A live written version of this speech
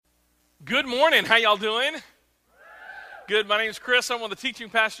Good morning. How y'all doing? Good. My name is Chris. I'm one of the teaching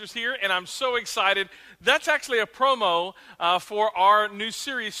pastors here, and I'm so excited. That's actually a promo for our new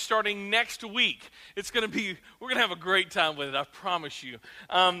series starting next week. We're going to have a great time with it, I promise you.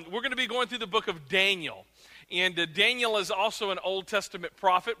 We're going to be going through the book of Daniel. And Daniel is also an Old Testament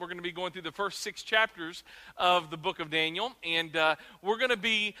prophet. We're going to be going through the first 6 chapters of the book of Daniel. And we're going to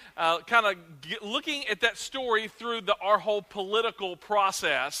be looking at that story through our whole political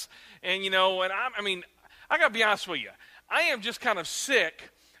process. And, I got to be honest with you. I am just kind of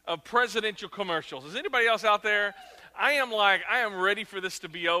sick of presidential commercials. Is anybody else out there? I am ready for this to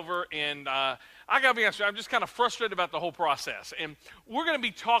be over. And I got to be honest with you, I'm just kind of frustrated about the whole process. And we're going to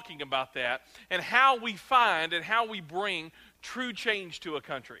be talking about that and how we find and how we bring true change to a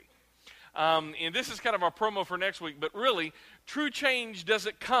country. And this is kind of our promo for next week. But really, true change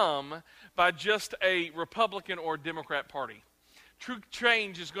doesn't come by just a Republican or Democrat party. True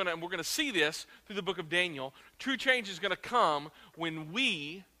change is going to, and we're going to see this through the book of Daniel, true change is going to come when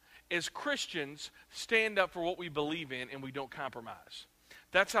we, as Christians, stand up for what we believe in and we don't compromise.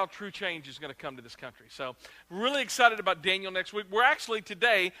 That's how true change is going to come to this country. So, really excited about Daniel next week. We're actually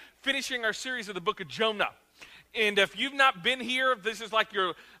today finishing our series of the book of Jonah. And if you've not been here, if this is like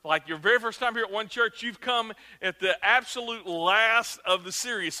your very first time here at One Church, you've come at the absolute last of the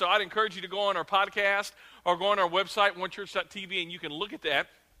series. So I'd encourage you to go on our podcast or go on our website, onechurch.tv, and you can look at that.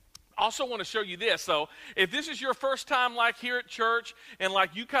 Also want to show you this. So if this is your first time here at church and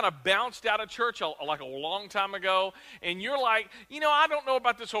you kind of bounced out of church a long time ago and you're like, I don't know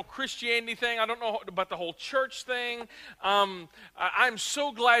about this whole Christianity thing. I don't know about the whole church thing. I'm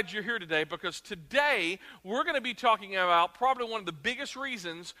so glad you're here today because today we're going to be talking about probably one of the biggest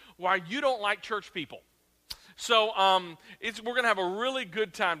reasons why you don't like church people. So we're going to have a really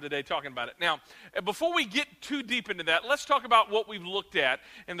good time today talking about it. Now, before we get too deep into that, let's talk about what we've looked at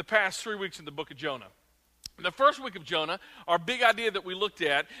in the past 3 weeks in the book of Jonah. In the first week of Jonah, our big idea that we looked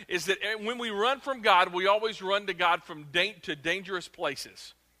at is that when we run from God, we always run to God to dangerous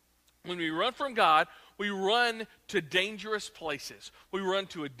places. When we run from God, we run to dangerous places. We run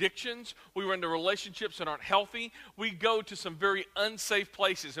to addictions. We run to relationships that aren't healthy. We go to some very unsafe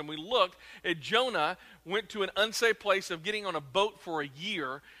places. And we looked at Jonah went to an unsafe place of getting on a boat for a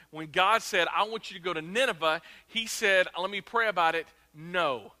year. When God said, I want you to go to Nineveh, he said, let me pray about it.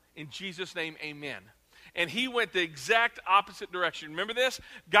 No. In Jesus' name, amen. And he went the exact opposite direction. Remember this?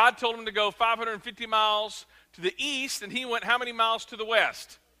 God told him to go 550 miles to the east, and he went how many miles to the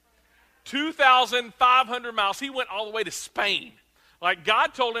west? 2,500 miles. He went all the way to Spain.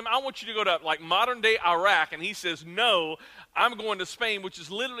 God told him, I want you to go to modern-day Iraq. And he says, no, I'm going to Spain, which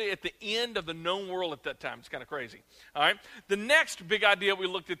is literally at the end of the known world at that time. It's kind of crazy. All right. The next big idea we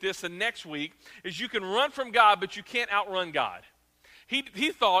looked at this the next week is you can run from God, but you can't outrun God.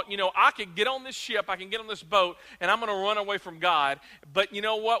 He thought, I could get on this ship, I can get on this boat, and I'm going to run away from God. But you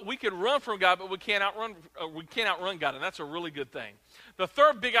know what? We could run from God, but we can't outrun God, and that's a really good thing. The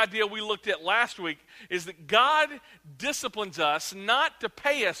third big idea we looked at last week is that God disciplines us not to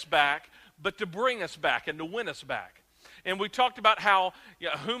pay us back, but to bring us back and to win us back. And we talked about how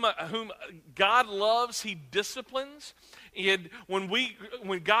whom God loves, he disciplines. And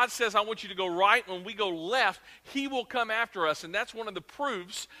when God says, I want you to go right, when we go left, he will come after us. And that's one of the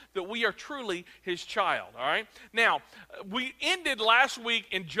proofs that we are truly his child, all right? Now, we ended last week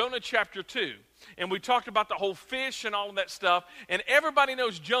in Jonah chapter 2. And we talked about the whole fish and all of that stuff. And everybody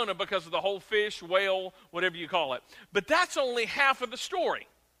knows Jonah because of the whole fish, whale, whatever you call it. But that's only half of the story.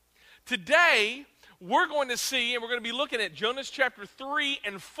 Today, we're going to see, and we're going to be looking at Jonah's chapter 3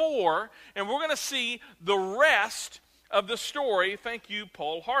 and 4, and we're going to see the rest of the story. Thank you,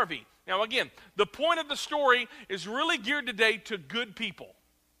 Paul Harvey. Now again, the point of the story is really geared today to good people,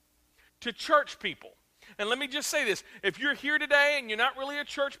 to church people. And let me just say this, if you're here today and you're not really a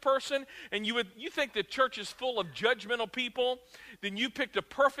church person, and you think the church is full of judgmental people, then you picked a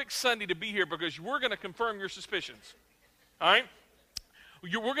perfect Sunday to be here because we're going to confirm your suspicions. All right?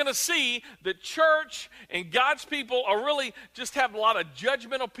 We're going to see that church and God's people are really just have a lot of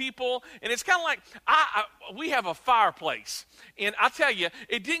judgmental people. And it's kind of like, we have a fireplace. And I tell you,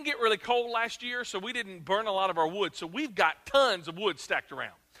 it didn't get really cold last year, so we didn't burn a lot of our wood. So we've got tons of wood stacked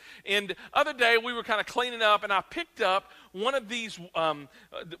around. And the other day, we were kind of cleaning up, and I picked up one of these, some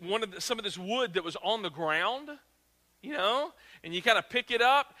of this wood that was on the ground, and you kind of pick it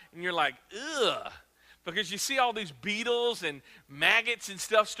up, and you're like, ugh. Because you see all these beetles and maggots and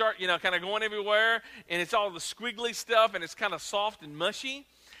stuff start, kind of going everywhere. And it's all the squiggly stuff, and it's kind of soft and mushy.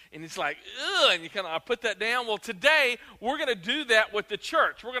 And it's like, ugh, and I put that down. Well, today, we're going to do that with the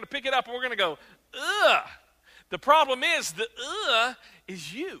church. We're going to pick it up, and we're going to go, ugh. The problem is, the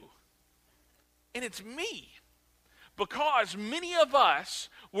is you. And it's me. Because many of us,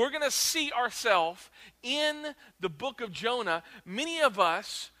 we're going to see ourselves in the book of Jonah. Many of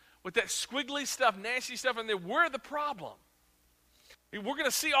us, with that squiggly stuff, nasty stuff in there, we're the problem. We're going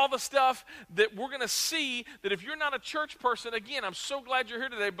to see all the stuff that we're going to see that if you're not a church person, again, I'm so glad you're here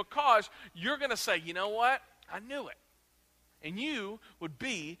today because you're going to say, you know what? I knew it. And you would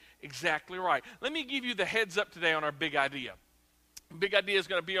be exactly right. Let me give you the heads up today on our big idea. Big idea is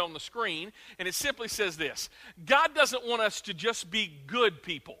going to be on the screen, and it simply says this. God doesn't want us to just be good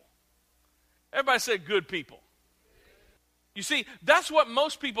people. Everybody say good people. You see, that's what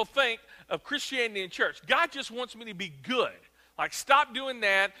most people think of Christianity and church. God just wants me to be good. Like, stop doing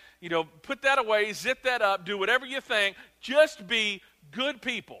that, put that away, zip that up, do whatever you think, just be good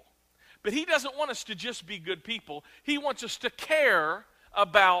people. But he doesn't want us to just be good people. He wants us to care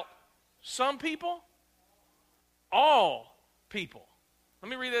about some people, all people.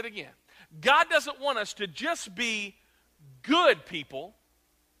 Let me read that again. God doesn't want us to just be good people.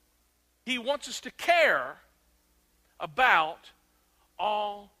 He wants us to care about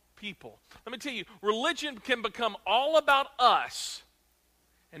all people. Let me tell you, religion can become all about us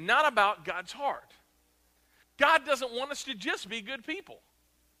and not about God's heart. God doesn't want us to just be good people.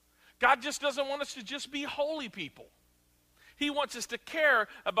 God just doesn't want us to just be holy people. He wants us to care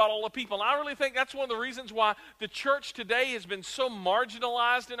about all the people. And I really think that's one of the reasons why the church today has been so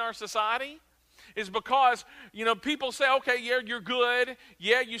marginalized in our society is because, people say, okay, yeah, you're good.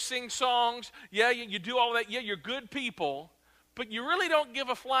 Yeah, you sing songs. Yeah, you do all that. Yeah, you're good people. But you really don't give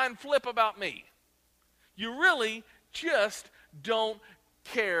a flying flip about me. You really just don't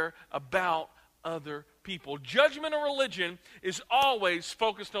care about other people. Judgment of religion is always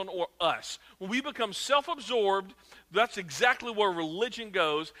focused on us. When we become self-absorbed, that's exactly where religion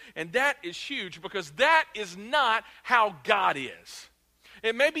goes, and that is huge because that is not how God is.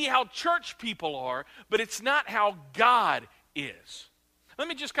 It may be how church people are, but it's not how God is. Let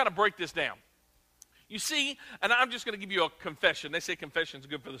me just kind of break this down. You see, and I'm just going to give you a confession. They say confession is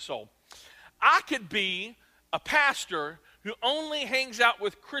good for the soul. I could be a pastor who only hangs out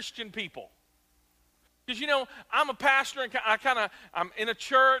with Christian people. Because, I'm a pastor and I'm in a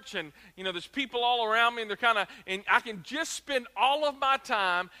church and, there's people all around me and and I can just spend all of my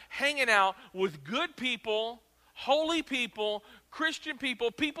time hanging out with good people, holy people, Christian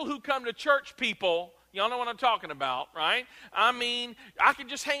people, people who come to church people. Y'all know what I'm talking about, right? I mean, I can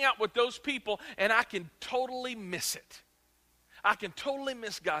just hang out with those people and I can totally miss it. I can totally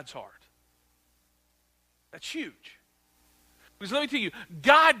miss God's heart. That's huge. Because let me tell you,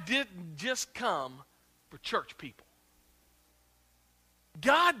 God didn't just come for church people.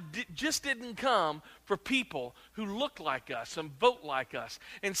 God just didn't come for people who look like us and vote like us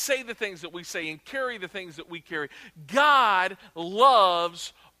and say the things that we say and carry the things that we carry. God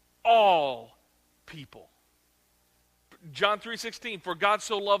loves all people. John 3:16, for God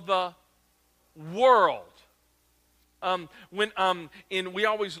so loved the world. We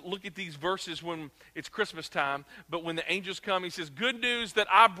always look at these verses when it's Christmas time, but when the angels come, he says, good news that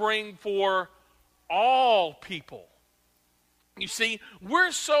I bring for all people. You see,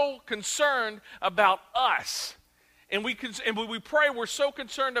 we're so concerned about us. And when we pray, we're so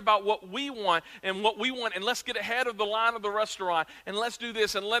concerned about what we want, and let's get ahead of the line of the restaurant, and let's do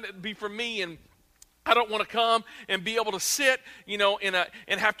this, and let it be for me, and I don't want to come and be able to sit,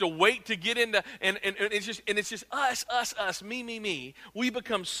 and have to wait to get into, and it's just us, me. We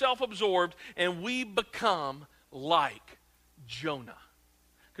become self-absorbed, and we become like Jonah.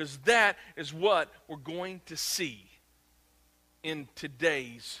 Because that is what we're going to see in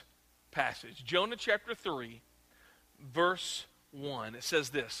today's passage. Jonah chapter 3, verse 1. It says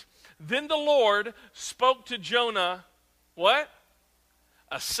this. Then the Lord spoke to Jonah, what?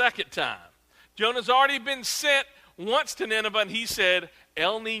 A second time. Jonah's already been sent once to Nineveh, and he said,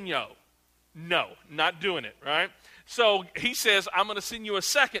 El Nino. No, not doing it, right? So he says, I'm going to send you a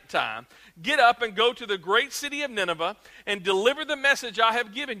second time. Get up and go to the great city of Nineveh and deliver the message I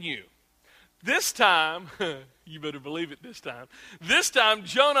have given you. This time, you better believe it this time. This time,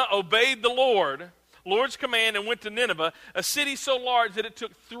 Jonah obeyed the Lord's command and went to Nineveh, a city so large that it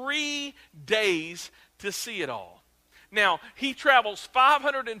took 3 days to see it all. Now, he travels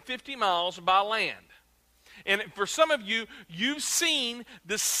 550 miles by land. And for some of you, you've seen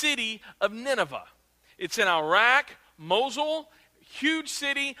the city of Nineveh. It's in Iraq, Mosul, huge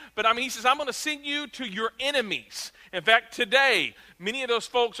city. But he says, I'm going to send you to your enemies. In fact, today, many of those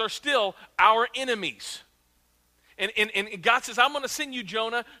folks are still our enemies. And God says, I'm going to send you,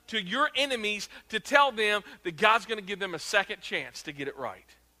 Jonah, to your enemies to tell them that God's going to give them a second chance to get it right.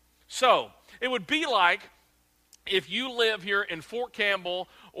 So, it would be like if you live here in Fort Campbell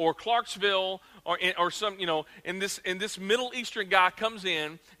or Clarksville or some, and this Middle Eastern guy comes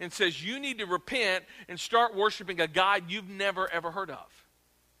in and says, you need to repent and start worshiping a God you've never, ever heard of.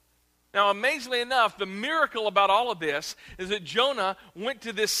 Now, amazingly enough, the miracle about all of this is that Jonah went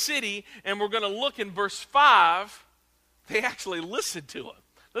to this city, and we're going to look in verse 5. They actually listened to him.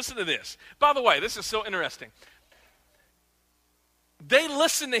 Listen to this. By the way, this is so interesting. They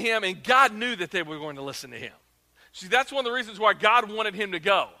listened to him, and God knew that they were going to listen to him. See, that's one of the reasons why God wanted him to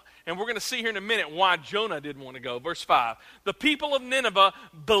go. And we're going to see here in a minute why Jonah didn't want to go. Verse 5. The people of Nineveh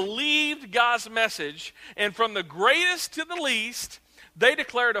believed God's message, and from the greatest to the least, they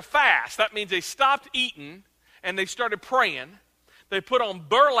declared a fast. That means they stopped eating and they started praying. They put on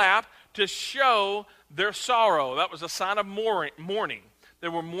burlap to show their sorrow. That was a sign of mourning. They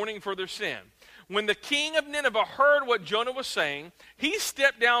were mourning for their sin. When the king of Nineveh heard what Jonah was saying, he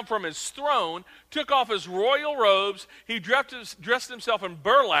stepped down from his throne, took off his royal robes, he dressed himself in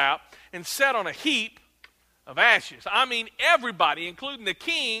burlap, and sat on a heap of ashes. I mean, everybody, including the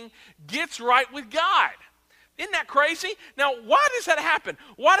king, gets right with God. Isn't that crazy? Now, why does that happen?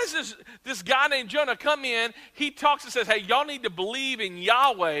 Why does this guy named Jonah come in? He talks and says, hey, y'all need to believe in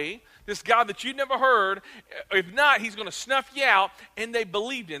Yahweh, this God that you never heard. If not, he's going to snuff you out. And they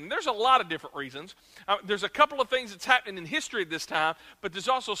believed in him. There's a lot of different reasons. There's a couple of things that's happening in history at this time, but there's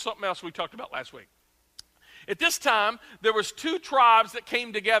also something else we talked about last week. At this time, there was two tribes that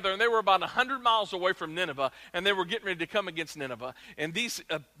came together, and they were about 100 miles away from Nineveh, and they were getting ready to come against Nineveh. And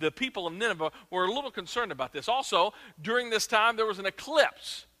the people of Nineveh were a little concerned about this. Also, during this time, there was an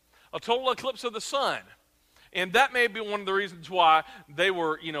eclipse, a total eclipse of the sun. And that may be one of the reasons why they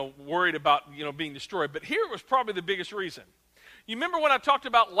were, worried about, being destroyed. But here was probably the biggest reason. You remember when I talked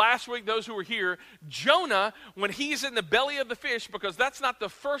about last week, those who were here, Jonah, when he's in the belly of the fish, because that's not the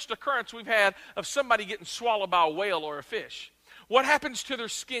first occurrence we've had of somebody getting swallowed by a whale or a fish. What happens to their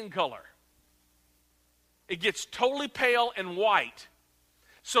skin color? It gets totally pale and white.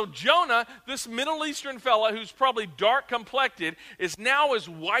 So Jonah, this Middle Eastern fella who's probably dark complected, is now as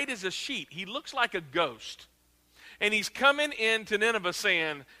white as a sheet. He looks like a ghost. And he's coming into Nineveh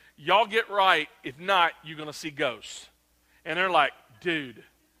saying, y'all get right. If not, you're going to see ghosts. And they're like, dude,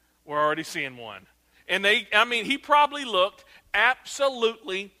 we're already seeing one. And he probably looked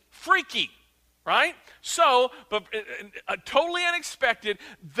absolutely freaky, right? So, but totally unexpected,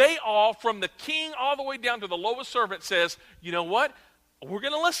 they all, from the king all the way down to the lowest servant, says, you know what? We're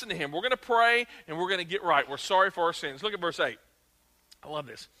going to listen to him. We're going to pray, and we're going to get right. We're sorry for our sins. Look at verse 8. I love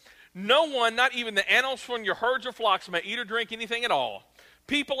this. No one, not even the animals from your herds or flocks, may eat or drink anything at all.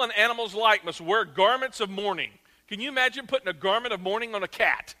 People and animals alike must wear garments of mourning. Can you imagine putting a garment of mourning on a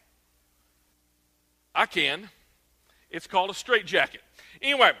cat? I can. It's called a straitjacket.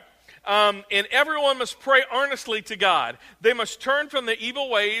 Anyway, and everyone must pray earnestly to God. They must turn from their evil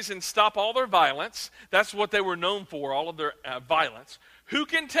ways and stop all their violence. That's what they were known for, all of their violence. Who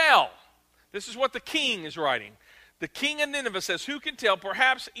can tell? This is what the king is writing. The king of Nineveh says, who can tell,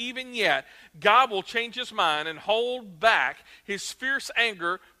 perhaps even yet, God will change his mind and hold back his fierce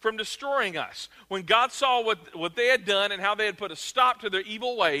anger from destroying us. When God saw what they had done and how they had put a stop to their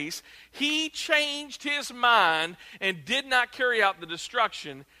evil ways, he changed his mind and did not carry out the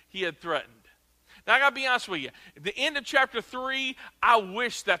destruction he had threatened. Now, I got to be honest with you. At the end of chapter 3, I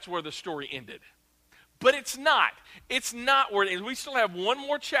wish that's where the story ended. But it's not. It's not where it is. We still have one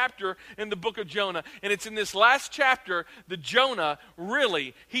more chapter in the book of Jonah, and it's in this last chapter that Jonah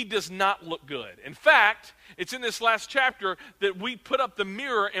really, he does not look good. In fact, it's in this last chapter that we put up the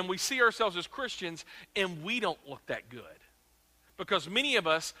mirror and we see ourselves as Christians, and we don't look that good. Because many of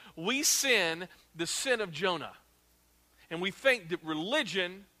us, we sin the sin of Jonah. And we think that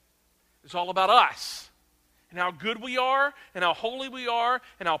religion is all about us. And how good we are, and how holy we are,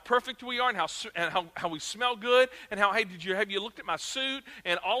 and how perfect we are, and how we smell good, and how, hey, have you looked at my suit,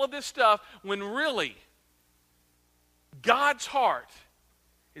 and all of this stuff, when really, God's heart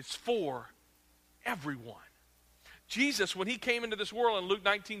is for everyone. Jesus, when he came into this world in Luke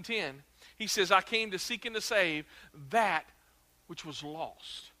 19:10, he says, I came to seek and to save that which was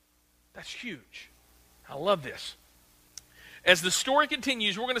lost. That's huge. I love this. As the story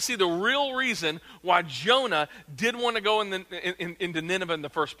continues, we're going to see the real reason why Jonah did want to go into Nineveh in the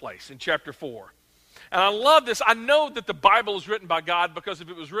first place in chapter 4. And I love this. I know that the Bible is written by God, because if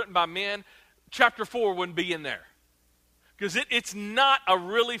it was written by men, chapter 4 wouldn't be in there. Because it's not a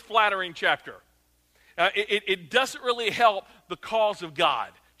really flattering chapter. It doesn't really help the cause of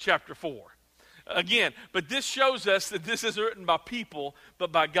God, chapter 4. Again, but this shows us that this isn't written by people,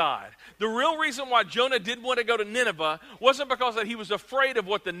 but by God. The real reason why Jonah didn't want to go to Nineveh wasn't because that he was afraid of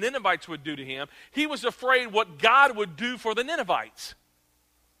what the Ninevites would do to him. He was afraid what God would do for the Ninevites.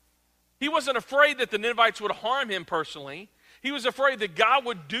 He wasn't afraid that the Ninevites would harm him personally. He was afraid that God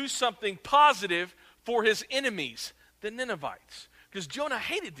would do something positive for his enemies, the Ninevites. Because Jonah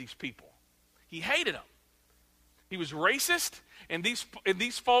hated these people. He hated them. He was racist, and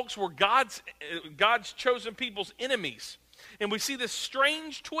these folks were God's chosen people's enemies. And we see this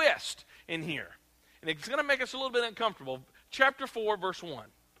strange twist in here. And it's going to make us a little bit uncomfortable. Chapter 4, verse 1.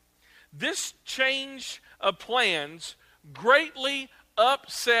 This change of plans greatly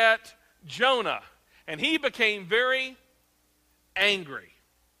upset Jonah, and he became very angry.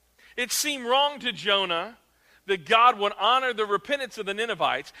 It seemed wrong to Jonah that God would honor the repentance of the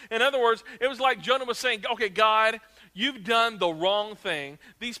Ninevites. In other words, it was like Jonah was saying, okay, God, you've done the wrong thing.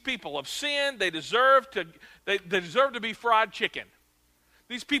 These people have sinned. They deserve to be fried chicken.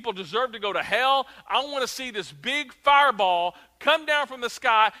 These people deserve to go to hell. I want to see this big fireball come down from the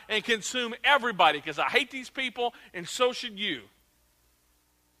sky and consume everybody because I hate these people, and so should you.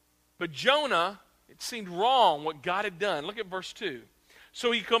 But Jonah, it seemed wrong what God had done. Look at verse 2.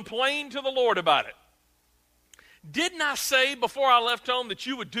 So he complained to the Lord about it. Didn't I say before I left home that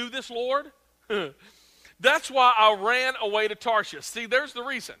you would do this, Lord? That's why I ran away to Tarshish. See, there's the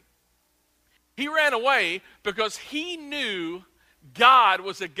reason. He ran away because he knew God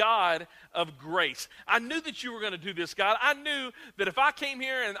was a God of grace. I knew that you were going to do this, God. I knew that if I came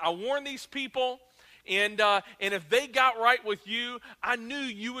here and I warned these people, and if they got right with you, I knew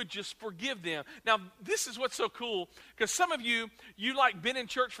you would just forgive them. Now, this is what's so cool, because some of you like been in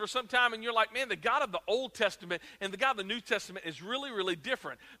church for some time, and you're like, man, the God of the Old Testament and the God of the New Testament is really, really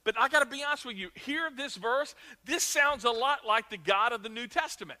different. But I got to be honest with you. Hear this verse. This sounds a lot like the God of the New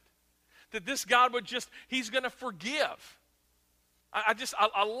Testament. That this God he's going to forgive.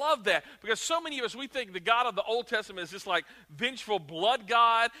 I love that, because so many of us, we think the God of the Old Testament is just like vengeful blood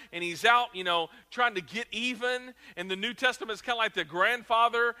God, and he's out, trying to get even. And the New Testament is kind of like the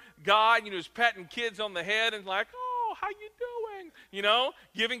grandfather God, who's patting kids on the head and like, oh, how you doing?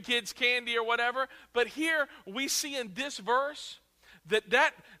 Giving kids candy or whatever. But here we see in this verse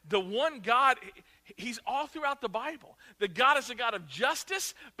that the one God, he's all throughout the Bible. That God is a God of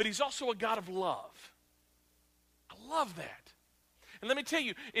justice, but he's also a God of love. I love that. And let me tell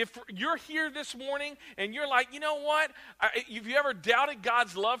you, if you're here this morning and you're like, you know what? If you ever doubted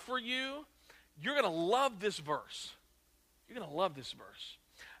God's love for you, you're going to love this verse. You're going to love this verse.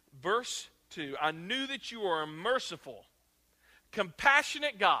 Verse 2, I knew that you are a merciful,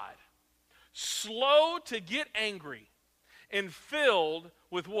 compassionate God, slow to get angry, and filled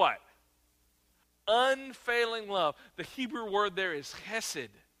with what? Unfailing love. The Hebrew word there is chesed.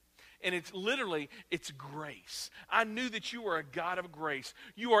 And it's grace. I knew that you were a God of grace.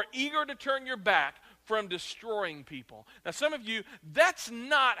 You are eager to turn your back from destroying people. Now, some of you, that's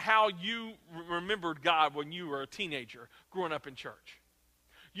not how you remembered God when you were a teenager growing up in church.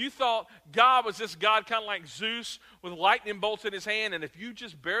 You thought God was this God kind of like Zeus with lightning bolts in his hand, and if you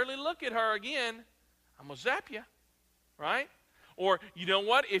just barely look at her again, I'm going to zap you, right? Or, you know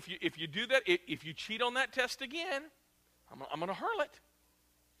what, if you do that, if you cheat on that test again, I'm going to hurl it.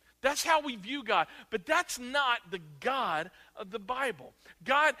 That's how we view God. But that's not the God of the Bible.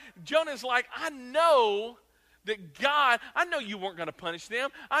 Jonah's like, I know you weren't going to punish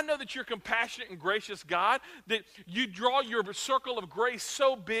them. I know that you're compassionate and gracious God, that you draw your circle of grace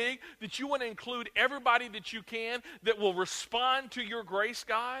so big that you want to include everybody that you can that will respond to your grace,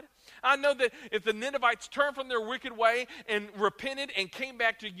 God. I know that if the Ninevites turned from their wicked way and repented and came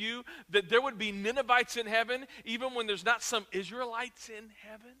back to you, that there would be Ninevites in heaven, even when there's not some Israelites in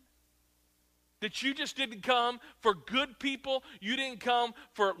heaven. That you just didn't come for good people. You didn't come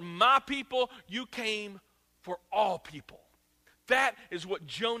for my people. You came for all people. That is what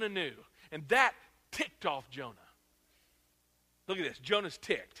Jonah knew. And that ticked off Jonah. Look at this. Jonah's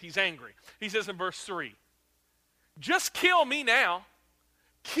ticked. He's angry. He says in verse 3, just kill me now.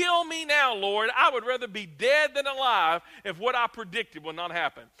 Kill me now, Lord. I would rather be dead than alive if what I predicted will not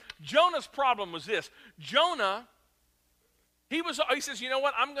happen. Jonah's problem was this. Jonah, he says, you know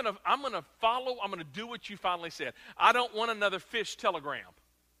what, I'm gonna do what you finally said. I don't want another fish telegram.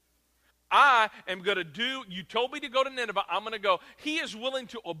 I am going to do, you told me to go to Nineveh, I'm going to go. He is willing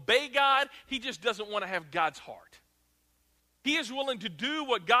to obey God. He just doesn't want to have God's heart. He is willing to do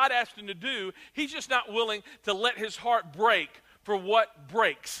what God asked him to do. He's just not willing to let his heart break for what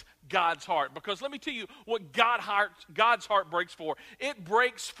breaks God's heart. Because let me tell you what God's heart breaks for. It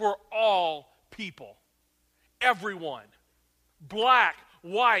breaks for all people. Everyone. Black,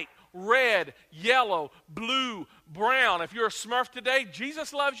 white, red, yellow, blue, brown. If you're a Smurf today,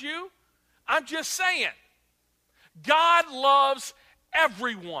 Jesus loves you. I'm just saying. God loves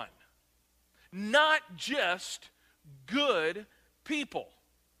everyone, not just good people.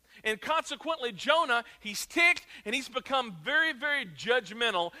 And consequently, Jonah, he's ticked and he's become very, very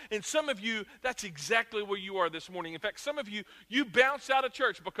judgmental. And some of you, that's exactly where you are this morning. In fact, some of you, you bounce out of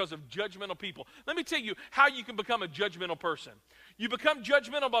church because of judgmental people. Let me tell you how you can become a judgmental person. You become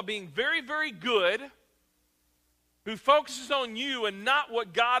judgmental by being very, very good, who focuses on you and not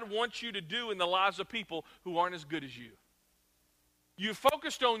what God wants you to do in the lives of people who aren't as good as you. You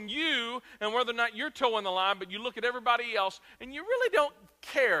focused on you and whether or not you're toeing the line, but you look at everybody else and you really don't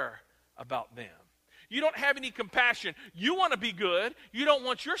care about them. You don't have any compassion. You want to be good. You don't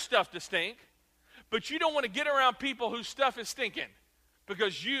want your stuff to stink, but you don't want to get around people whose stuff is stinking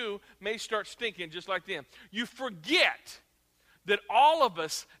because you may start stinking just like them. You forget that all of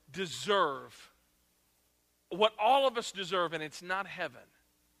us deserve what all of us deserve, and it's not heaven.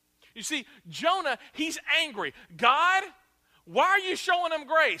 You see, Jonah, he's angry. God, why are you showing him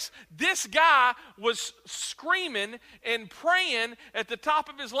grace? This guy was screaming and praying at the top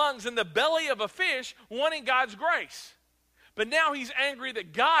of his lungs in the belly of a fish, wanting God's grace. But now he's angry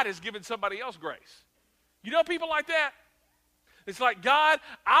that God has given somebody else grace. You know people like that? It's like, God,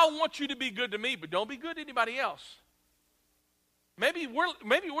 I want you to be good to me, but don't be good to anybody else. Maybe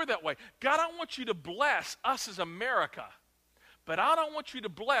we're that way. God, I want you to bless us as America, but I don't want you to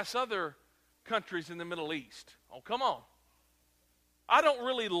bless other countries in the Middle East. Oh, come on. I don't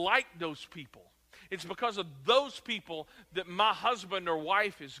really like those people. It's because of those people that my husband or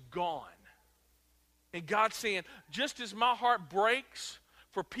wife is gone. And God's saying, just as my heart breaks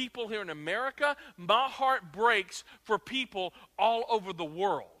for people here in America, my heart breaks for people all over the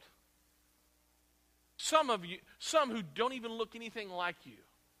world. Some of you, some who don't even look anything like you.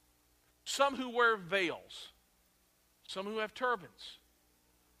 Some who wear veils. Some who have turbans.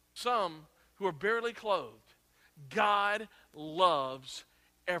 Some who are barely clothed. God loves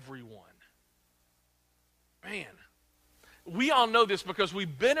everyone. Man, we all know this because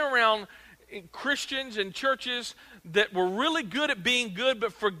we've been around Christians and churches that were really good at being good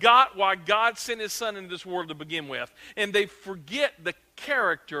but forgot why God sent his son into this world to begin with. And they forget the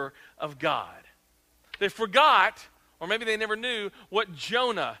character of God. They forgot, or maybe they never knew, what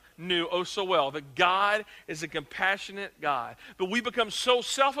Jonah knew oh so well, that God is a compassionate God. But we become so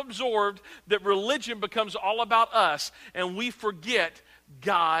self-absorbed that religion becomes all about us, and we forget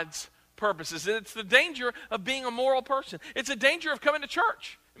God's purposes. And it's the danger of being a moral person. It's a danger of coming to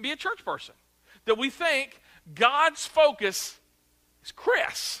church and being a church person, that we think God's focus is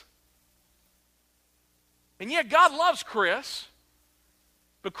Chris. And yet God loves Chris,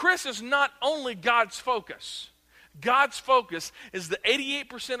 but Chris is not only God's focus. God's focus is the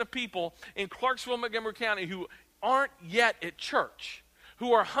 88% of people in Clarksville, Montgomery County who aren't yet at church,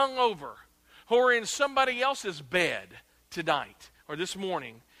 who are hungover, who are in somebody else's bed tonight or this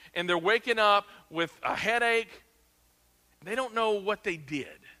morning, and they're waking up with a headache. They don't know what they did.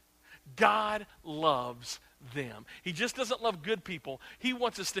 God loves them. He just doesn't love good people. He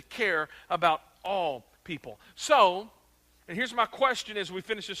wants us to care about all people. So, and here's my question as we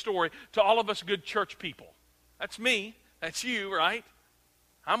finish the story to all of us good church people. That's me. That's you, right?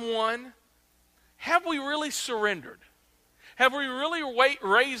 I'm one. Have we really surrendered? Have we really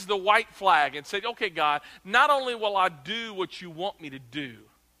raised the white flag and said, okay, God, not only will I do what you want me to do,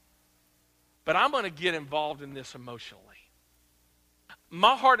 but I'm going to get involved in this emotionally.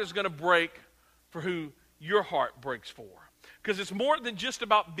 My heart is going to break for who your heart breaks for. Because it's more than just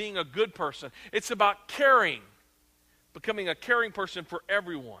about being a good person. It's about caring. Becoming a caring person for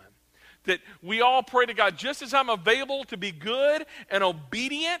everyone. That we all pray to God, just as I'm available to be good and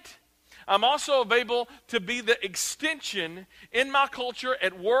obedient, I'm also available to be the extension in my culture,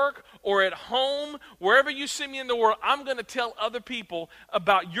 at work or at home, wherever you see me in the world. I'm going to tell other people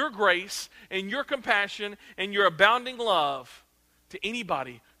about your grace and your compassion and your abounding love to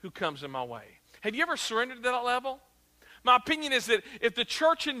anybody who comes in my way. Have you ever surrendered to that level? My opinion is that if the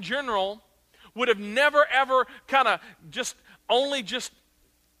church in general would have never, ever kind of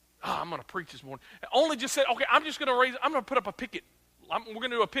I'm going to preach this morning. Only just said, okay, I'm going to put up a picket. We're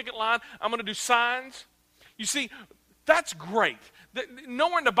going to do a picket line. I'm going to do signs. You see, that's great.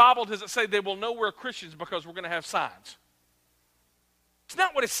 Nowhere in the Bible does it say they will know we're Christians because we're going to have signs. It's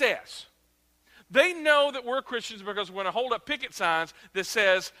not what it says. They know that we're Christians because we're going to hold up picket signs that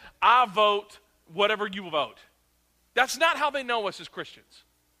says, I vote whatever you vote. That's not how they know us as Christians.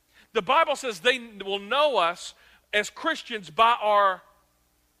 The Bible says they will know us as Christians by our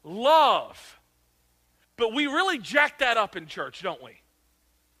love. But we really jack that up in church, don't we?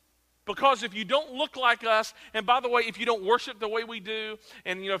 Because if you don't look like us, and by the way, if you don't worship the way we do,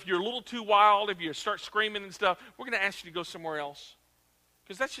 and if you're a little too wild, if you start screaming and stuff, we're going to ask you to go somewhere else.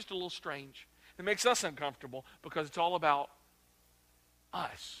 Because that's just a little strange. It makes us uncomfortable because it's all about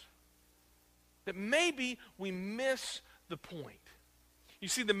us. that maybe we miss the point. You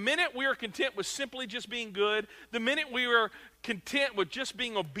see, the minute we are content with simply just being good, the minute we are content with just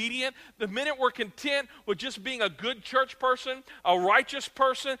being obedient, the minute we're content with just being a good church person, a righteous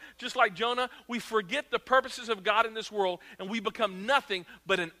person, just like Jonah, we forget the purposes of God in this world, and we become nothing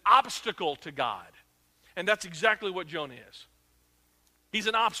but an obstacle to God. And that's exactly what Jonah is. He's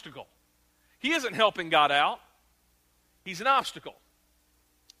an obstacle. He isn't helping God out. He's an obstacle.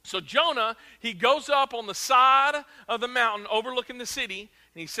 So Jonah, he goes up on the side of the mountain overlooking the city,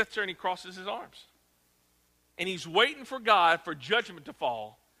 and he sits there and he crosses his arms. And he's waiting for God for judgment to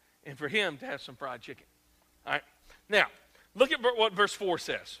fall and for him to have some fried chicken. All right. Now, look at what verse 4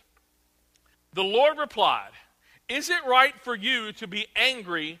 says. The Lord replied, "Is it right for you to be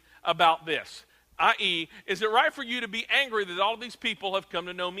angry about this?" i.e., is it right for you to be angry that all these people have come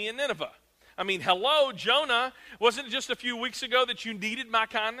to know me in Nineveh? I mean, hello, Jonah. Wasn't it just a few weeks ago that you needed my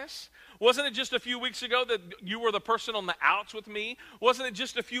kindness? Wasn't it just a few weeks ago that you were the person on the outs with me? Wasn't it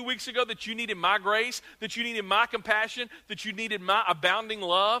just a few weeks ago that you needed my grace, that you needed my compassion, that you needed my abounding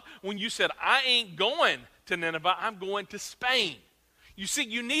love? When you said, I ain't going to Nineveh, I'm going to Spain. You see,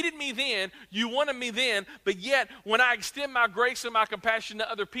 you needed me then, you wanted me then, but yet when I extend my grace and my compassion to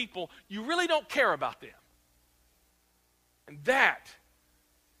other people, you really don't care about them. And that,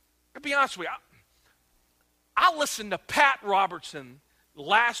 I'll be honest with you, I listened to Pat Robertson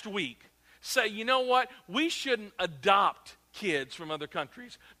last week say, you know what, we shouldn't adopt kids from other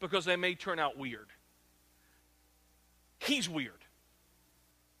countries because they may turn out weird. He's weird.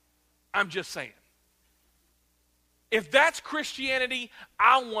 I'm just saying. If that's Christianity,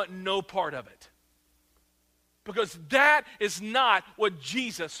 I want no part of it. Because that is not what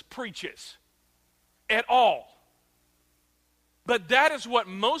Jesus preaches at all. But that is what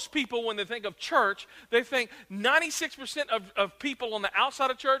most people, when they think of church, they think 96% of people on the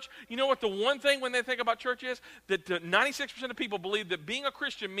outside of church, you know what the one thing when they think about church is? That 96% of people believe that being a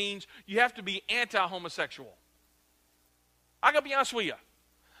Christian means you have to be anti-homosexual. I gotta be honest with you.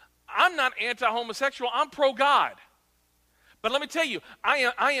 I'm not anti-homosexual, I'm pro-God. But let me tell you,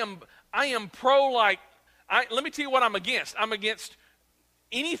 I am pro-like, let me tell you what I'm against. I'm against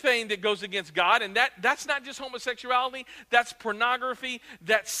anything that goes against God, and that's not just homosexuality, that's pornography,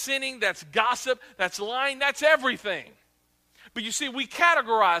 that's sinning, that's gossip, that's lying, that's everything. But you see, we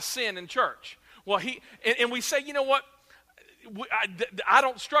categorize sin in church. Well, and we say, you know what, I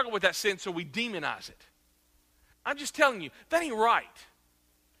don't struggle with that sin, so we demonize it. I'm just telling you, that ain't right.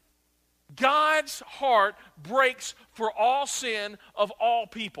 God's heart breaks for all sin of all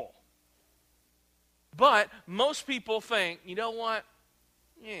people. But most people think, you know what?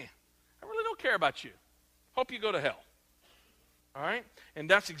 I really don't care about you. Hope you go to hell. All right? And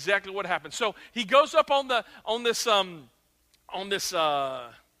that's exactly what happened. So he goes up on this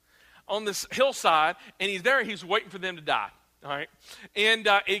hillside, and he's there. He's waiting for them to die. All right? And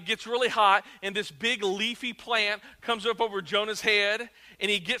it gets really hot, and this big leafy plant comes up over Jonah's head,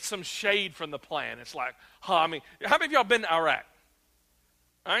 and he gets some shade from the plant. It's like, I mean, how many of y'all been to Iraq?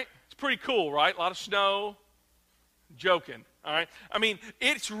 All right? It's pretty cool, right? A lot of snow. Joking. All right? I mean,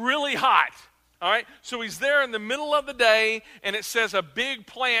 it's really hot. All right? So he's there in the middle of the day, and it says a big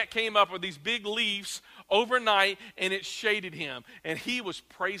plant came up with these big leaves overnight, and it shaded him. And he was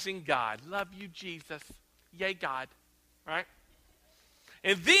praising God. Love you, Jesus. Yay, God. All right?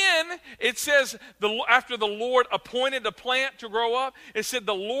 And then it says, after the Lord appointed the plant to grow up, it said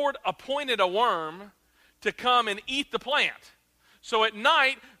the Lord appointed a worm to come and eat the plant. So at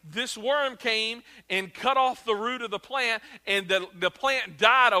night, this worm came and cut off the root of the plant, and the plant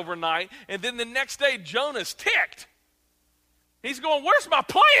died overnight. And then the next day, Jonah's ticked. He's going, where's my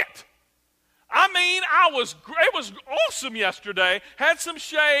plant? I mean, it was awesome yesterday, had some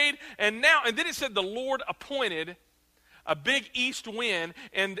shade, and then it said the Lord appointed a big east wind,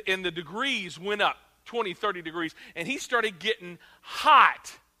 and the degrees went up 20, 30 degrees, and he started getting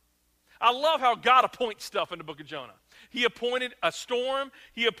hot. I love how God appoints stuff in the book of Jonah. He appointed a storm.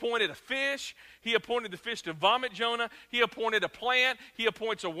 He appointed a fish. He appointed the fish to vomit Jonah. He appointed a plant. He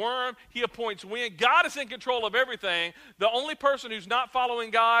appoints a worm. He appoints wind. God is in control of everything. The only person who's not following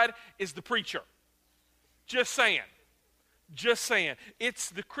God is the preacher. Just saying. Just saying.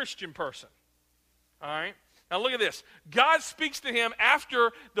 It's the Christian person. All right? Now look at this. God speaks to him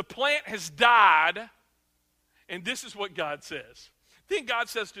after the plant has died, and this is what God says. Then God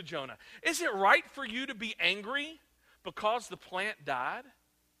says to Jonah, is it right for you to be angry because the plant died?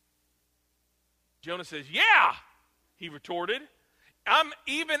 Jonah says, yeah, he retorted. I'm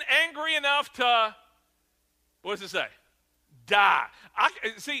even angry enough to, what does it say? Die.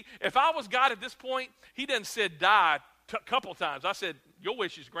 See, if I was God at this point, he done said die a couple times. I said, your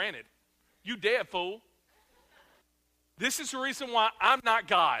wish is granted. You dead, fool. This is the reason why I'm not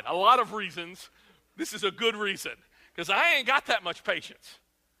God. A lot of reasons. This is a good reason. Because I ain't got that much patience.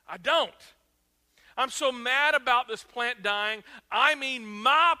 I don't. I'm so mad about this plant dying. I mean,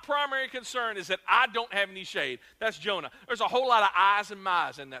 my primary concern is that I don't have any shade. That's Jonah. There's a whole lot of I's and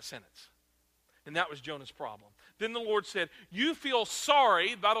my's in that sentence. And that was Jonah's problem. Then the Lord said, you feel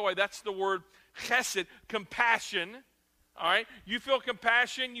sorry. By the way, that's the word chesed, compassion. All right? You feel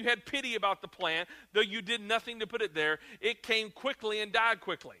compassion. You had pity about the plant, though you did nothing to put it there. It came quickly and died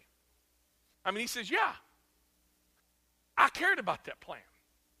quickly. I mean, he says, yeah, I cared about that plant.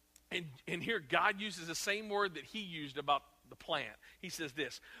 And here God uses the same word that he used about the plant. He says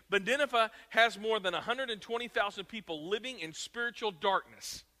this, but Nineveh has more than 120,000 people living in spiritual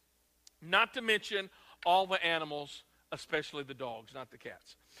darkness, not to mention all the animals, especially the dogs, not the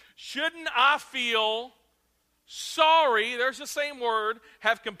cats. Shouldn't I feel sorry, there's the same word,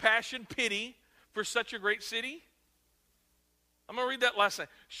 have compassion, pity for such a great city? I'm going to read that last thing.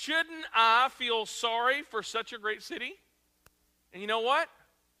 Shouldn't I feel sorry for such a great city? And you know what?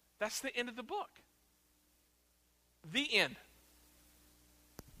 That's the end of the book. The end.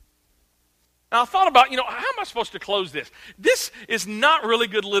 Now I thought about, how am I supposed to close this? This is not really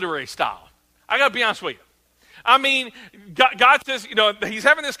good literary style. I got to be honest with you. I mean, God says, he's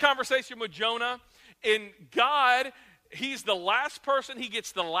having this conversation with Jonah, and God, he's the last person, he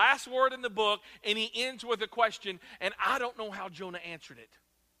gets the last word in the book, and he ends with a question, and I don't know how Jonah answered it.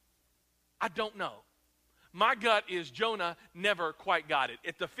 I don't know. My gut is Jonah never quite got it.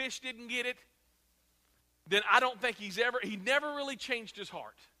 If the fish didn't get it, then I don't think he never really changed his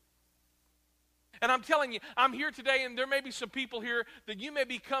heart. And I'm telling you, I'm here today, and there may be some people here that you may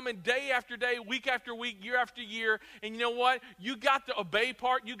be coming day after day, week after week, year after year, and you know what? You got the obey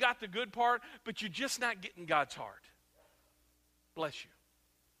part, you got the good part, but you're just not getting God's heart. Bless you.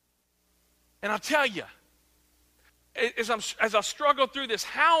 And I'll tell you, as I struggle through this,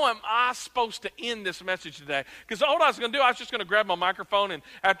 how am I supposed to end this message today? Because all I was going to do, I was just going to grab my microphone and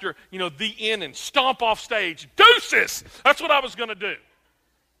after, the end and stomp off stage. Deuces! That's what I was going to do.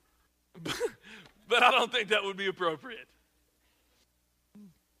 But I don't think that would be appropriate.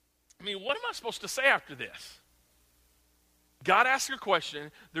 I mean, what am I supposed to say after this? God asks a question.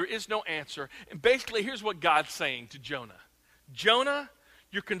 There is no answer. And basically, here's what God's saying to Jonah. Jonah,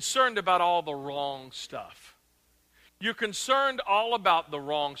 you're concerned about all the wrong stuff. You're concerned all about the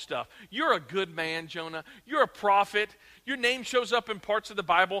wrong stuff. You're a good man, Jonah. You're a prophet. Your name shows up in parts of the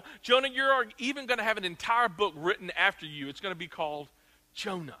Bible. Jonah, you're even going to have an entire book written after you. It's going to be called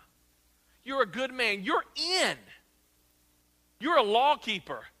Jonah. You're a good man. You're in. You're a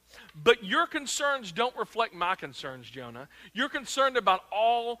lawkeeper. But your concerns don't reflect my concerns, Jonah. You're concerned about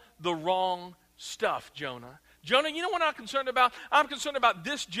all the wrong stuff, Jonah. Jonah, you know what I'm concerned about? I'm concerned about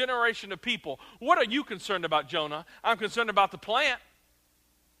this generation of people. What are you concerned about, Jonah? I'm concerned about the plant.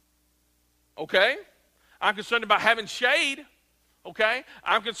 Okay? I'm concerned about having shade. Okay?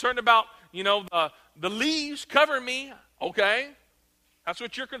 I'm concerned about, the leaves covering me. Okay? That's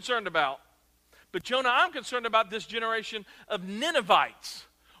what you're concerned about. But Jonah, I'm concerned about this generation of Ninevites.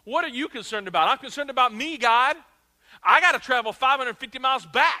 What are you concerned about? I'm concerned about me, God. I got to travel 550 miles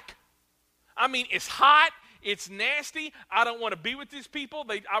back. I mean, it's hot. It's nasty. I don't want to be with these people.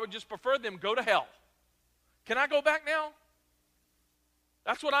 I would just prefer them go to hell. Can I go back now?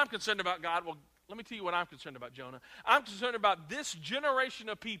 That's what I'm concerned about, God. Well, let me tell you what I'm concerned about, Jonah. I'm concerned about this generation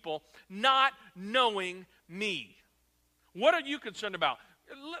of people not knowing me. What are you concerned about?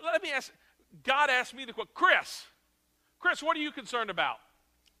 Let me ask. God asked me the question, Chris, what are you concerned about?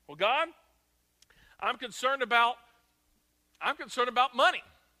 Well, God, I'm concerned about money.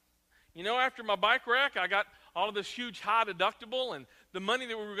 After my bike wreck, I got all of this huge high deductible, and the money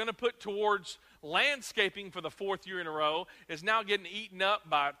that we were going to put towards landscaping for the 4th year in a row is now getting eaten up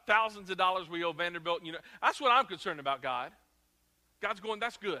by thousands of dollars we owe Vanderbilt. That's what I'm concerned about, God. God's going,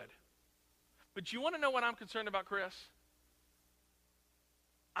 that's good. But you want to know what I'm concerned about, Chris?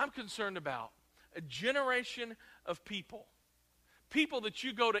 I'm concerned about a generation of people that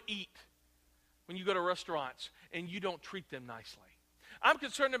you go to eat when you go to restaurants and you don't treat them nicely. I'm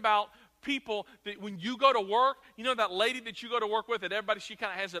concerned about people that when you go to work, that lady that you go to work with, that everybody, she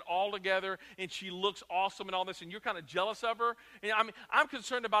kind of has it all together and she looks awesome and all this, and you're kind of jealous of her. And I'm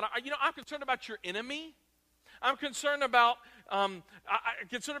concerned about, I'm concerned about your enemy. I'm concerned about, I'm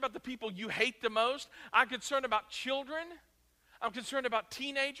concerned about the people you hate the most. I'm concerned about children. I'm concerned about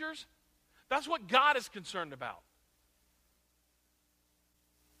teenagers. That's what God is concerned about.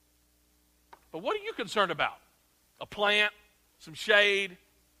 But what are you concerned about? A plant, some shade.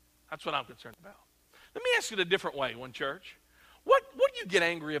 That's what I'm concerned about. Let me ask it a different way, One Church. What do you get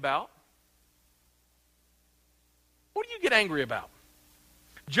angry about? what do you get angry about?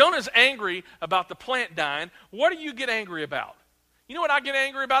 Jonah's angry about the plant dying. What do you get angry about? You know what I get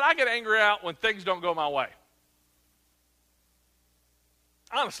angry about? I get angry out when things don't go my way.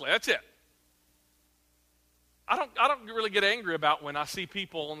 Honestly, that's it. I don't really get angry about when I see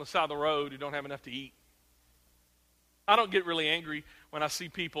people on the side of the road who don't have enough to eat. I don't get really angry when I see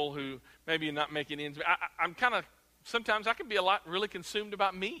people who maybe are not making ends meet. I'm kind of, sometimes I can be really consumed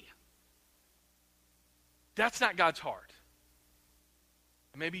about me. That's not God's heart.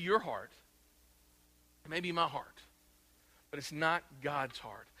 It may be your heart. It may be my heart. But it's not God's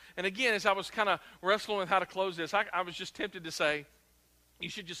heart. And again, as I was kind of wrestling with how to close this, I was just tempted to say, you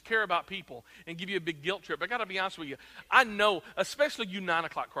should just care about people and give you a big guilt trip. I got to be honest with you. I know, especially you 9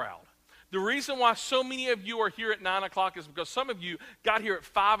 o'clock crowd. The reason why so many of you are here at 9 o'clock is because some of you got here at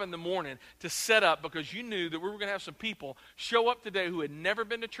 5 in the morning to set up because you knew that we were going to have some people show up today who had never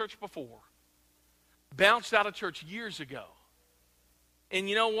been to church before, bounced out of church years ago. And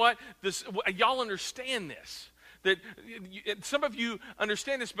you know what? Y'all understand this. That some of you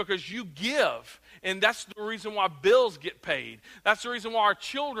understand this because you give, and that's the reason why bills get paid. That's the reason why our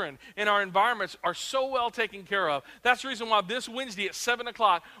children and our environments are so well taken care of. That's the reason why this Wednesday at 7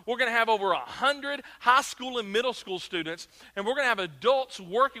 o'clock, we're going to have over 100 high school and middle school students, and we're going to have adults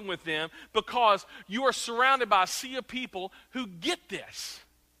working with them because you are surrounded by a sea of people who get this.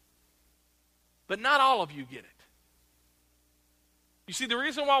 But not all of you get it. You see, the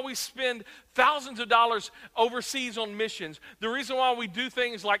reason why we spend thousands of dollars overseas on missions, the reason why we do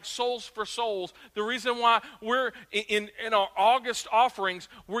things like Souls for Souls, the reason why we're in our August offerings,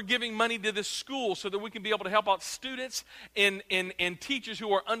 we're giving money to this school so that we can be able to help out students and teachers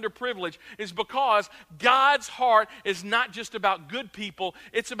who are underprivileged, is because God's heart is not just about good people,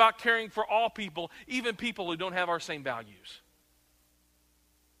 it's about caring for all people, even people who don't have our same values.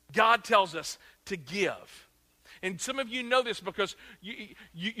 God tells us to give. And some of you know this because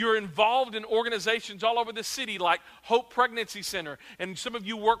you're involved in organizations all over the city like Hope Pregnancy Center. And some of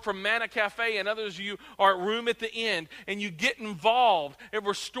you work for Manna Cafe, and others of you are at Room at the End. And you get involved at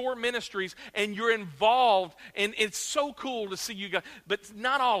Restore Ministries, and you're involved. And it's so cool to see you guys. But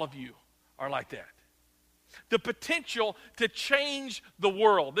not all of you are like that. The potential to change the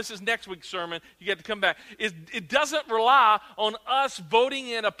world. This is next week's sermon. You get to come back. It doesn't rely on us voting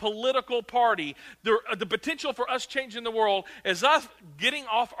in a political party. The potential for us changing the world is us getting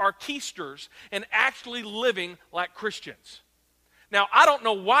off our keisters and actually living like Christians. Now, I don't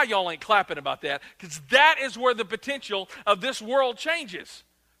know why y'all ain't clapping about that, because that is where the potential of this world changes.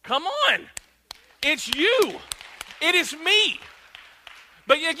 Come on. It's you. It is me.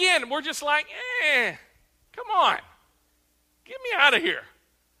 But again, we're just like, come on, get me out of here.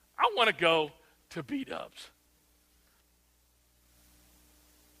 I want to go to B-Dubs.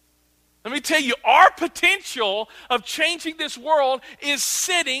 Let me tell you, our potential of changing this world is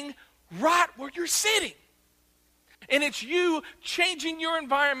sitting right where you're sitting. And it's you changing your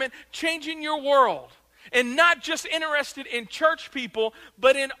environment, changing your world. And not just interested in church people,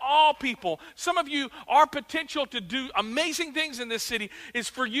 but in all people. Some of you, our potential to do amazing things in this city is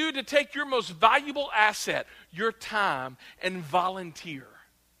for you to take your most valuable asset, your time, and volunteer.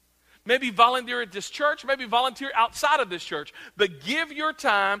 Maybe volunteer at this church, maybe volunteer outside of this church. But give your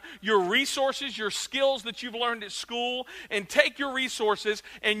time, your resources, your skills that you've learned at school, and take your resources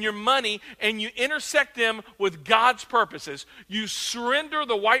and your money and you intersect them with God's purposes. You surrender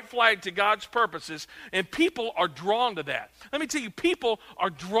the white flag to God's purposes, and people are drawn to that. Let me tell you, people are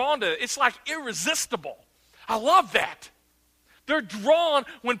drawn to it. It's like irresistible. I love that. They're drawn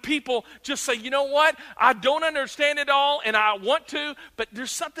when people just say, you know what, I don't understand it all and I want to, but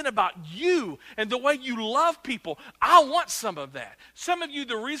there's something about you and the way you love people. I want some of that. Some of you,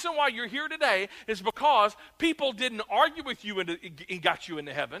 the reason why you're here today is because people didn't argue with you and got you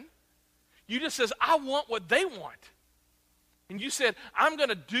into heaven. You just says, I want what they want. And you said, I'm going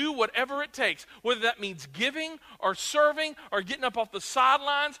to do whatever it takes, whether that means giving or serving or getting up off the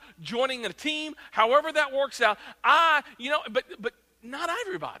sidelines, joining a team, however that works out. But not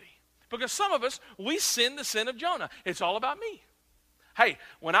everybody. Because some of us, we sin the sin of Jonah. It's all about me. Hey,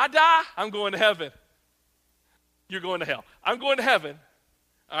 when I die, I'm going to heaven. You're going to hell. I'm going to heaven.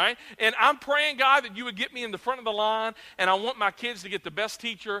 All right? And I'm praying, God, that you would get me in the front of the line, and I want my kids to get the best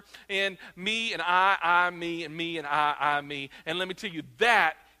teacher, and me, and me, and me, and me. And let me tell you,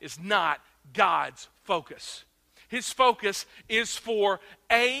 that is not God's focus. His focus is for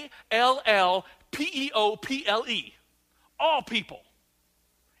ALLPEOPLE. All people.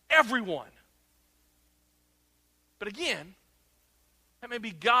 Everyone. But again, that may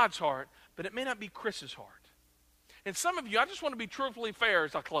be God's heart, but it may not be Chris's heart. And some of you, I just want to be truthfully fair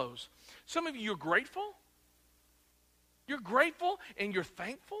as I close. Some of you, you're grateful. You're grateful and you're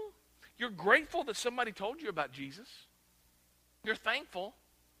thankful. You're grateful that somebody told you about Jesus. You're thankful.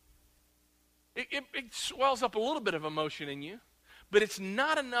 It swells up a little bit of emotion in you, but it's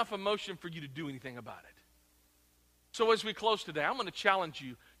not enough emotion for you to do anything about it. So as we close today, I'm going to challenge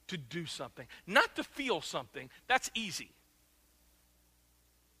you to do something. Not to feel something. That's easy.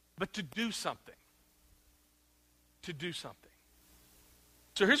 But to do something. To do something.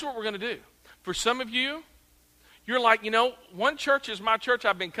 So here's what we're going to do. For some of you, you're like, one church is my church.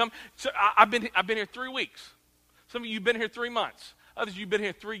 I've been here 3 weeks. Some of you have been here 3 months. Others of you have been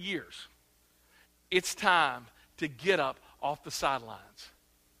here 3 years. It's time to get up off the sidelines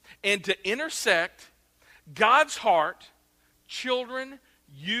and to intersect God's heart, children,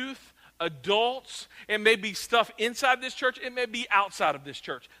 youth, adults. It may be stuff inside this church. It may be outside of this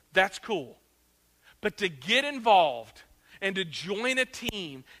church. That's cool. But to get involved and to join a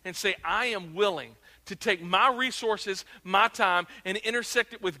team and say, I am willing to take my resources, my time, and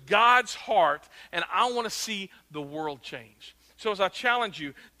intersect it with God's heart, and I want to see the world change. So as I challenge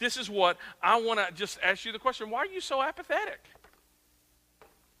you, this is what I want to just ask you the question. Why are you so apathetic?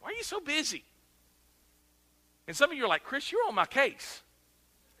 Why are you so busy? And some of you are like, Chris, you're on my case.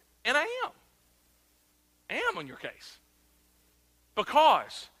 And I am. I am on your case.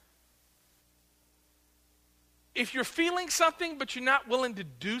 Because if you're feeling something but you're not willing to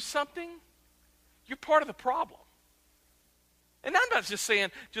do something, you're part of the problem. And I'm not just saying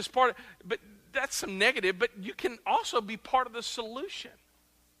just part of, but that's some negative, but you can also be part of the solution.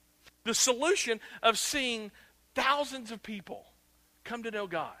 The solution of seeing thousands of people come to know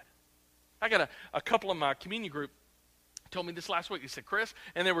God. I got a couple of my communion group told me this last week. They said, Chris,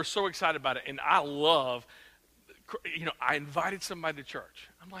 and they were so excited about it. And I love, I invited somebody to church.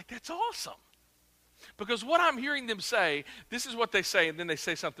 I'm like, that's awesome. Because what I'm hearing them say, this is what they say, and then they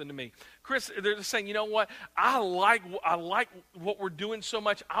say something to me. Chris, they're just saying, you know what? I like what we're doing so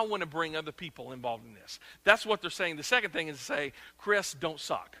much, I want to bring other people involved in this. That's what they're saying. The second thing is to say, Chris, don't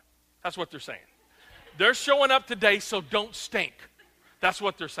suck. That's what they're saying. They're showing up today, so don't stink. That's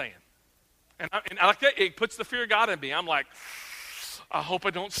what they're saying. And I like that. It puts the fear of God in me. I'm like, I hope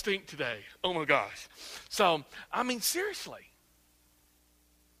I don't stink today. Oh, my gosh. So, seriously.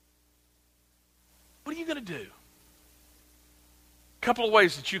 What are you going to do? A couple of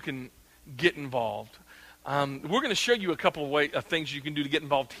ways that you can get involved. We're going to show you a couple of things you can do to get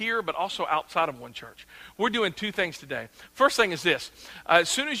involved here, but also outside of one church. We're doing 2 things today. First thing is this. As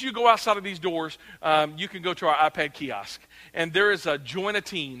soon as you go outside of these doors, you can go to our iPad kiosk. And there is a join a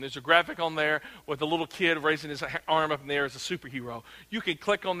team. There's a graphic on there with a little kid raising his arm up in the air as a superhero. You can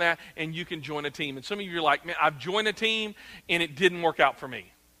click on that and you can join a team. And some of you are like, man, I've joined a team and it didn't work out for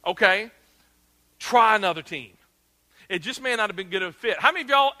me. Okay. Try another team. It just may not have been good of a fit. How many of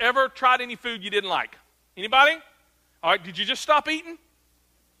y'all ever tried any food you didn't like? Anybody? All right, did you just stop eating?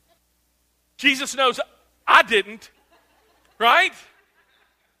 Jesus knows I didn't, right?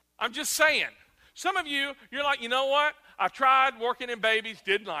 I'm just saying. Some of you, you're like, you know what? I tried working in babies,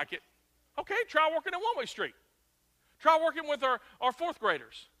 didn't like it. Okay, try working in One-Way Street. Try working with our 4th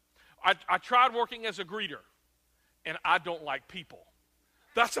graders. I tried working as a greeter, and I don't like people.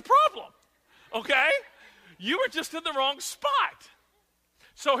 That's a problem. Okay? You were just in the wrong spot.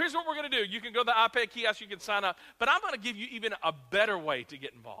 So here's what we're going to do. You can go to the iPad kiosk, you can sign up, but I'm going to give you even a better way to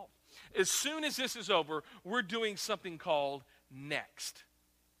get involved. As soon as this is over, we're doing something called Next.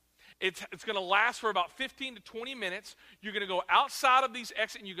 It's going to last for about 15 to 20 minutes. You're going to go outside of these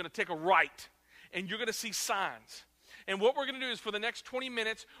exits and you're going to take a right, and you're going to see signs. And what we're going to do is for the next 20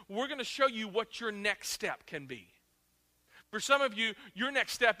 minutes, we're going to show you what your next step can be. For some of you, your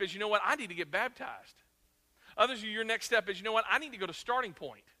next step is, you know what, I need to get baptized. Others of you, your next step is, you know what, I need to go to Starting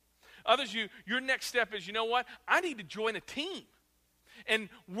Point. Others of you, your next step is, you know what, I need to join a team. And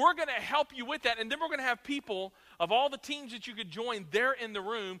we're going to help you with that. And then we're going to have people of all the teams that you could join there in the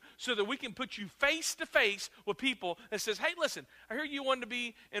room so that we can put you face to face with people that says, hey, listen, I hear you wanted to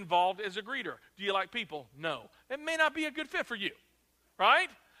be involved as a greeter. Do you like people? No. It may not be a good fit for you, right?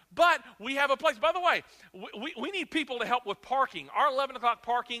 But we have a place. By the way, we need people to help with parking. Our 11 o'clock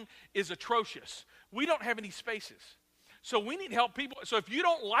parking is atrocious. We don't have any spaces. So we need help people. So if you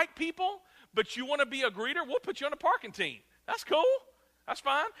don't like people, but you want to be a greeter, we'll put you on a parking team. That's cool. That's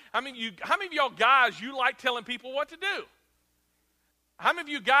fine. How many of y'all guys, you like telling people what to do? How many of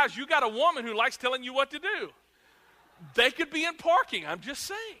you guys, you got a woman who likes telling you what to do? They could be in parking. I'm just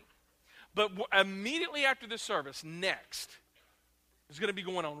saying. But immediately after this service, Next is going to be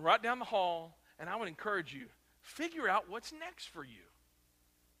going on right down the hall, and I would encourage you, figure out what's next for you.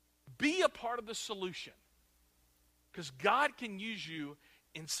 Be a part of the solution, because God can use you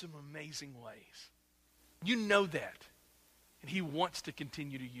in some amazing ways. You know that. And he wants to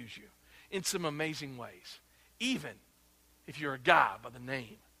continue to use you in some amazing ways, even if you're a guy by the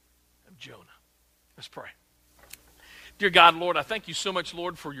name of Jonah. Let's pray. Dear God, Lord, I thank you so much,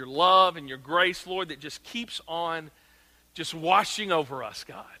 Lord, for your love and your grace, Lord, that just keeps on just washing over us,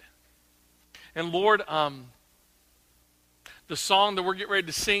 God. And Lord, the song that we're getting ready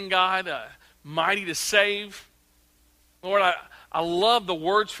to sing, God, Mighty to Save, Lord, I love the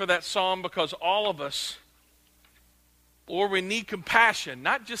words for that song because all of us, Lord, we need compassion.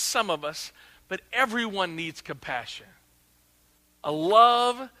 Not just some of us, but everyone needs compassion. A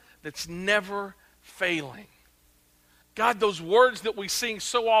love that's never failing. God, those words that we sing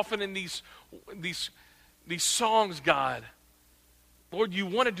so often in these songs, God, Lord, you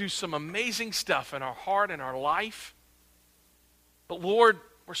want to do some amazing stuff in our heart and our life. But Lord,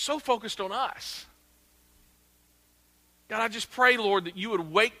 we're so focused on us. God, I just pray, Lord, that you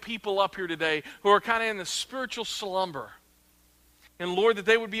would wake people up here today who are kind of in the spiritual slumber. And Lord, that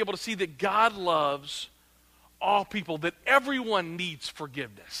they would be able to see that God loves all people, that everyone needs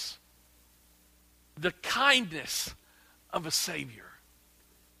forgiveness. The kindness of a Savior.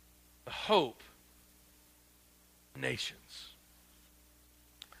 The hope of nations.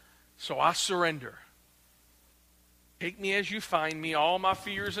 So I surrender. Take me as you find me, all my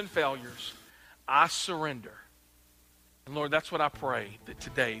fears and failures. I surrender. And Lord, that's what I pray that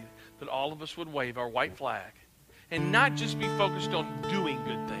today, that all of us would wave our white flag and not just be focused on doing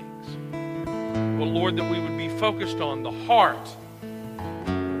good things, but Lord, that we would be focused on the heart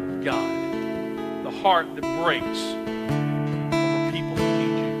of God, the heart that breaks over people who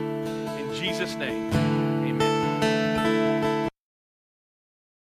need you. In Jesus' name, amen.